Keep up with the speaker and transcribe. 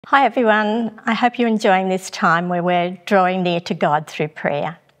Hi everyone, I hope you're enjoying this time where we're drawing near to God through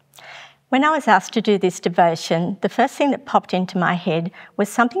prayer. When I was asked to do this devotion, the first thing that popped into my head was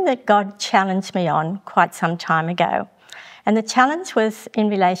something that God challenged me on quite some time ago. And the challenge was in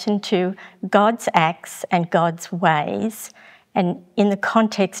relation to God's acts and God's ways, and in the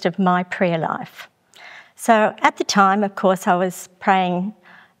context of my prayer life. So at the time, of course, I was praying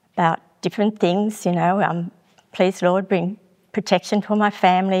about different things, please Lord, bring protection for my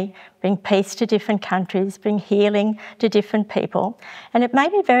family, bring peace to different countries, bring healing to different people. And it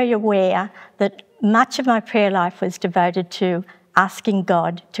made me very aware that much of my prayer life was devoted to asking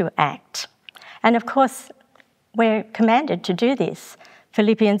God to act. And of course, we're commanded to do this.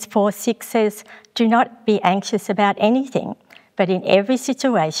 Philippians 4:6 says, "Do not be anxious about anything, but in every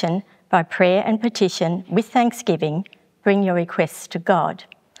situation, by prayer and petition, with thanksgiving, bring your requests to God."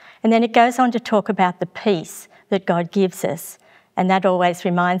 And then it goes on to talk about the peace that God gives us. And that always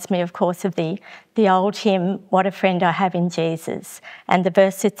reminds me, of course, of the old hymn, "What a Friend I Have in Jesus." And the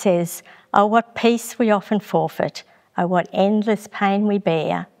verse that says, "Oh, what peace we often forfeit. Oh, what endless pain we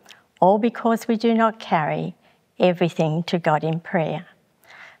bear. All because we do not carry everything to God in prayer."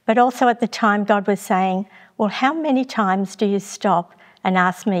 But also at the time, God was saying, well, how many times do you stop and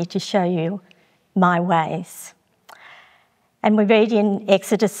ask me to show you my ways? And we read in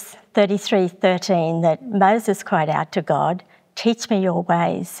Exodus 33:13 that Moses cried out to God, "Teach me your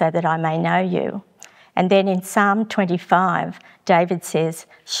ways so that I may know you." And then in Psalm 25, David says,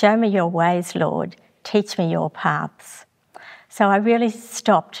 "Show me your ways, Lord, teach me your paths." So I really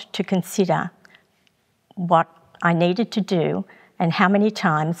stopped to consider what I needed to do and how many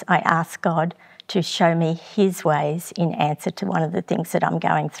times I asked God to show me his ways in answer to one of the things that I'm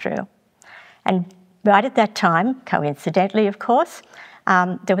going through. And right at that time, coincidentally of course,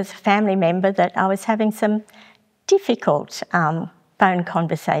 there was a family member that I was having some difficult phone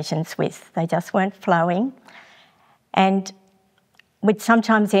conversations with. They just weren't flowing, and would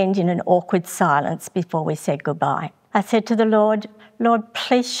sometimes end in an awkward silence before we said goodbye. I said to the Lord, "Lord,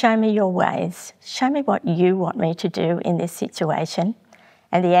 please show me your ways. Show me what you want me to do in this situation."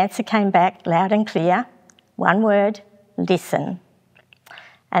 And the answer came back loud and clear, one word: listen.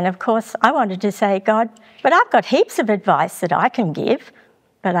 And of course, I wanted to say, "God, but I've got heaps of advice that I can give."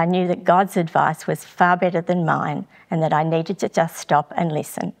 But I knew that God's advice was far better than mine and that I needed to just stop and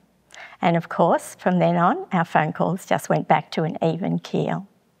listen. And of course, from then on, our phone calls just went back to an even keel.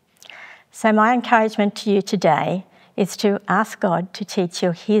 So my encouragement to you today is to ask God to teach you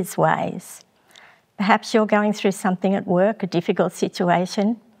his ways. Perhaps you're going through something at work, a difficult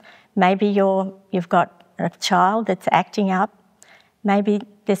situation. Maybe you've got a child that's acting up. Maybe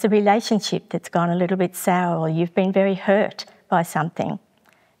there's a relationship that's gone a little bit sour, or you've been very hurt by something.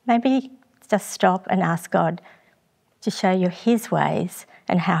 Maybe just stop and ask God to show you his ways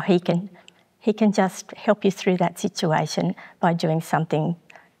and how he can just help you through that situation by doing something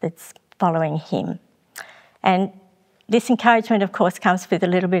that's following him. And this encouragement, of course, comes with a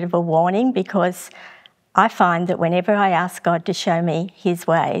little bit of a warning, because I find that whenever I ask God to show me his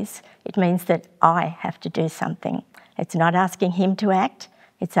ways, it means that I have to do something. It's not asking him to act,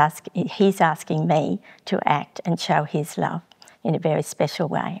 he's asking me to act and show his love in a very special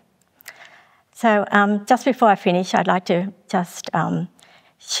way. So just before I finish, I'd like to just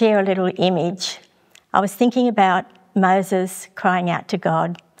share a little image. I was thinking about Moses crying out to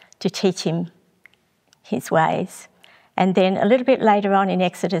God to teach him his ways. And then a little bit later on in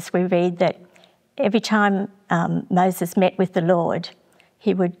Exodus, we read that every time Moses met with the Lord,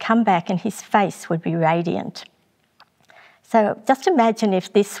 he would come back and his face would be radiant. So just imagine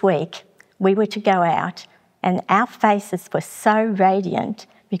if this week we were to go out and our faces were so radiant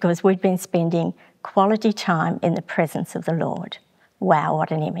because we'd been spending quality time in the presence of the Lord. Wow,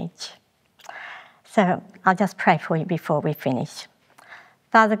 what an image. So I'll just pray for you before we finish.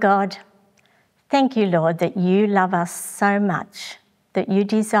 Father God, thank you, Lord, that you love us so much, that you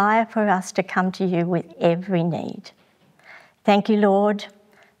desire for us to come to you with every need. Thank you, Lord,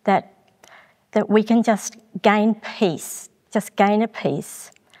 that we can just gain peace, just gain a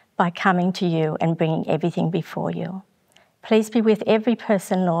peace by coming to you and bringing everything before you. Please be with every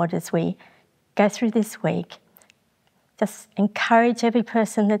person, Lord, as we go through this week. Just encourage every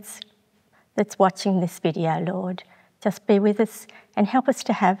person that's watching this video, Lord. Just be with us and help us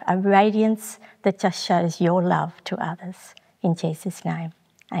to have a radiance that just shows your love to others. In Jesus' name,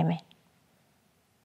 amen.